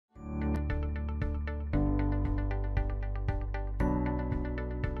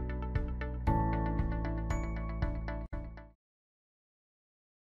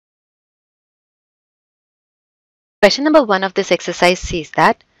Question number 1 of this exercise says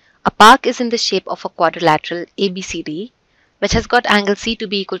that a park is in the shape of a quadrilateral ABCD which has got angle C to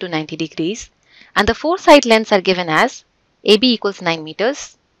be equal to 90 degrees and the four side lengths are given as AB equals 9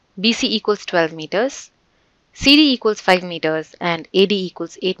 meters, BC equals 12 meters, CD equals 5 meters and AD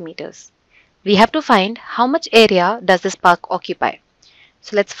equals 8 meters. We have to find how much area does this park occupy.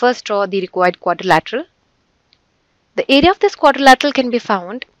 So let's first draw the required quadrilateral. The area of this quadrilateral can be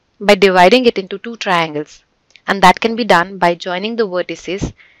found by dividing it into two triangles, and that can be done by joining the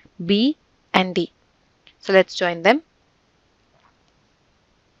vertices B and D. So let's join them.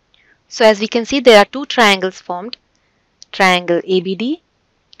 So as we can see, there are two triangles formed, triangle ABD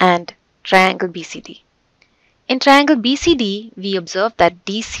and triangle BCD. In triangle BCD, we observe that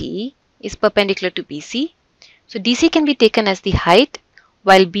DC is perpendicular to BC. So DC can be taken as the height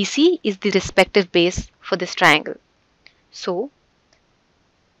while BC is the respective base for this triangle. So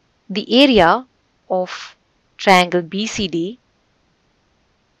the area of triangle BCD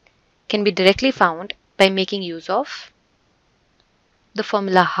can be directly found by making use of the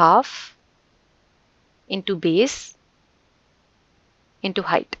formula half into base into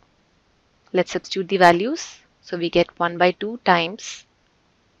height. Let's substitute the values. So we get 1 by 2 times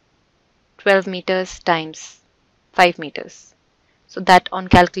 12 meters times 5 meters. So that on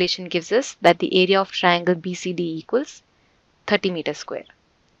calculation gives us that the area of triangle BCD equals 30 meters square.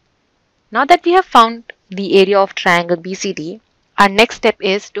 Now that we have found the area of triangle BCD, our next step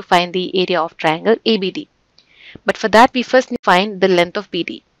is to find the area of triangle ABD. But for that we first need to find the length of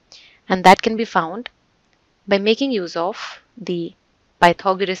BD, and that can be found by making use of the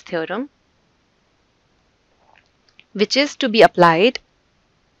Pythagoras theorem, which is to be applied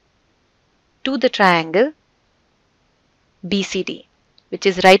to the triangle BCD, which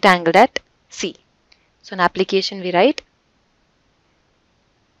is right angled at C. So in application we write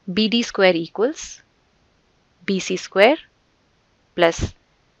BD square equals BC square plus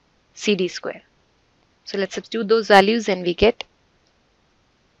CD square. So let's substitute those values and we get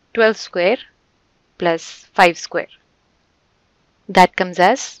 12 square plus 5 square. That comes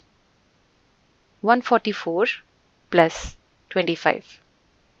as 144 plus 25.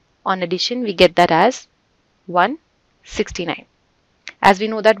 On addition, we get that as 169. As we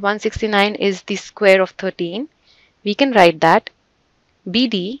know that 169 is the square of 13, we can write that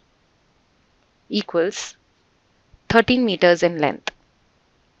BD equals 13 meters in length.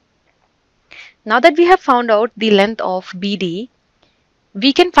 Now that we have found out the length of BD,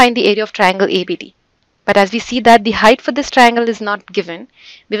 we can find the area of triangle ABD. But as we see that the height for this triangle is not given,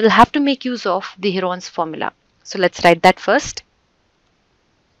 we will have to make use of the Hurons formula. So let's write that first.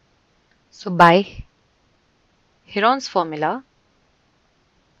 So by Hurons formula,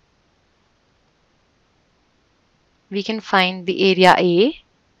 we can find the area A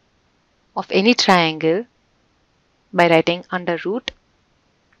of any triangle by writing under root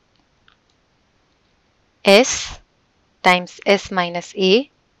S times S minus A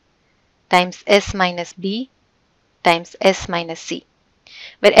times S minus B times S minus C,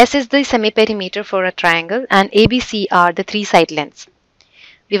 where S is the semiperimeter for a triangle and ABC are the three side lengths.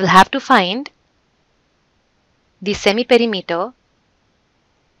 We will have to find the semiperimeter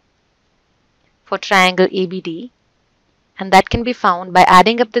for triangle ABD, and that can be found by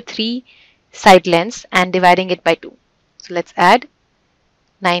adding up the three side lengths and dividing it by 2. So let's add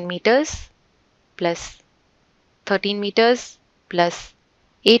 9 meters plus 13 meters plus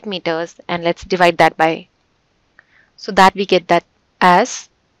 8 meters and let's divide that by. So that we get that as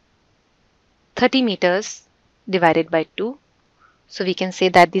 30 meters divided by 2. So we can say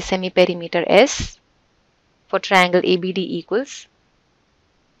that the semiperimeter S for triangle ABD equals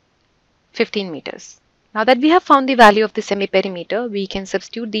 15 meters. Now that we have found the value of the semiperimeter, we can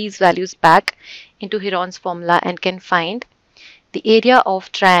substitute these values back into Hurons formula and can find the area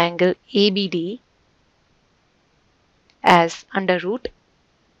of triangle ABD as under root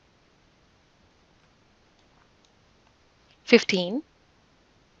 15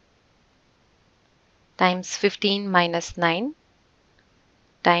 times 15 minus 9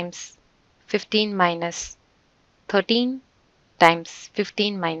 times 15 minus 13 times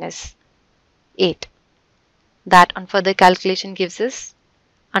 15 minus 8. That on further calculation gives us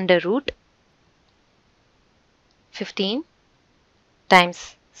under root 15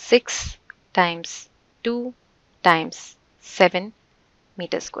 times 6 times 2 times 7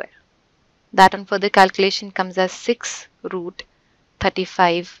 meters square. That on further calculation comes as 6 root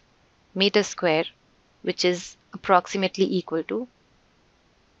 35 meters square, which is approximately equal to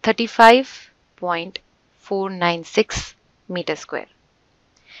 35.496 meters square.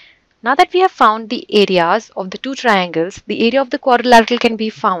 Now that we have found the areas of the two triangles, the area of the quadrilateral can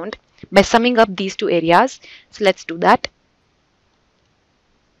be found by summing up these two areas. So let's do that.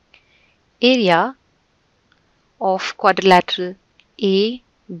 Area of quadrilateral A,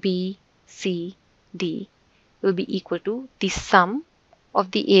 B, C, D will be equal to the sum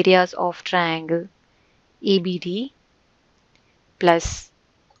of the areas of triangle ABD plus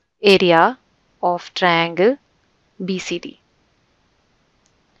area of triangle BCD.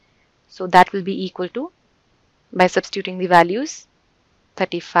 So that will be equal to, by substituting the values,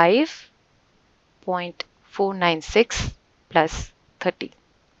 35.496 plus 30,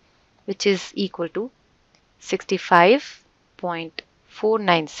 which is equal to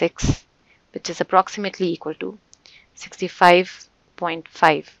 65.496, which is approximately equal to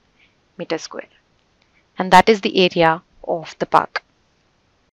 65.5 meter square. And that is the area of the park.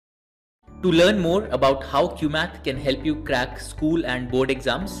 To learn more about how QMath can help you crack school and board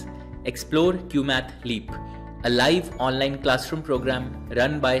exams, explore QMath Leap, a live online classroom program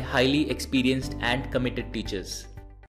run by highly experienced and committed teachers.